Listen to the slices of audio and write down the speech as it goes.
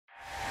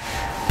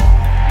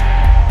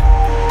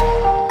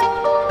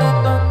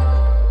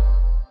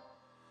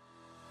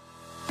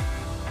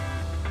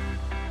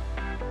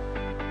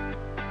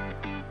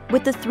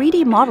With the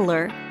 3D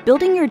modeler,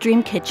 building your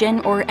dream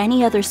kitchen or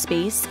any other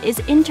space is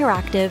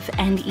interactive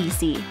and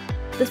easy.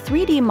 The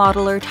 3D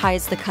modeler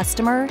ties the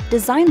customer,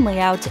 design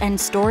layout,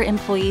 and store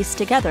employees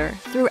together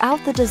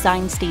throughout the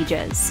design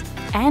stages.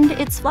 And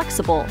it's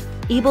flexible,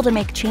 able to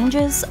make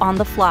changes on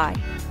the fly.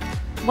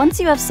 Once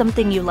you have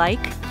something you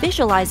like,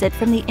 visualize it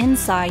from the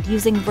inside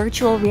using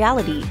virtual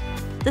reality.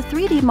 The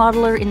 3D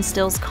modeler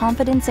instills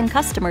confidence in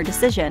customer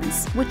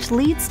decisions, which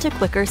leads to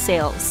quicker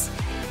sales.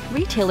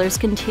 Retailers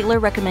can tailor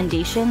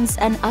recommendations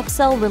and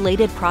upsell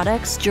related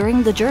products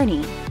during the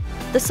journey.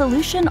 The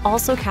solution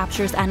also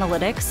captures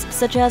analytics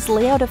such as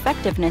layout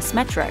effectiveness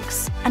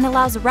metrics and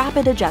allows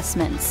rapid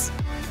adjustments.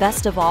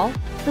 Best of all,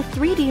 the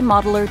 3D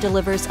modeler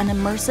delivers an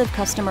immersive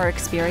customer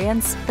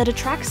experience that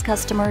attracts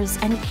customers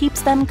and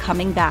keeps them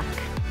coming back.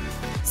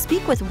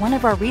 Speak with one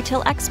of our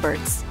retail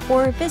experts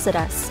or visit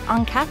us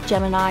on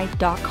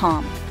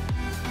capgemini.com.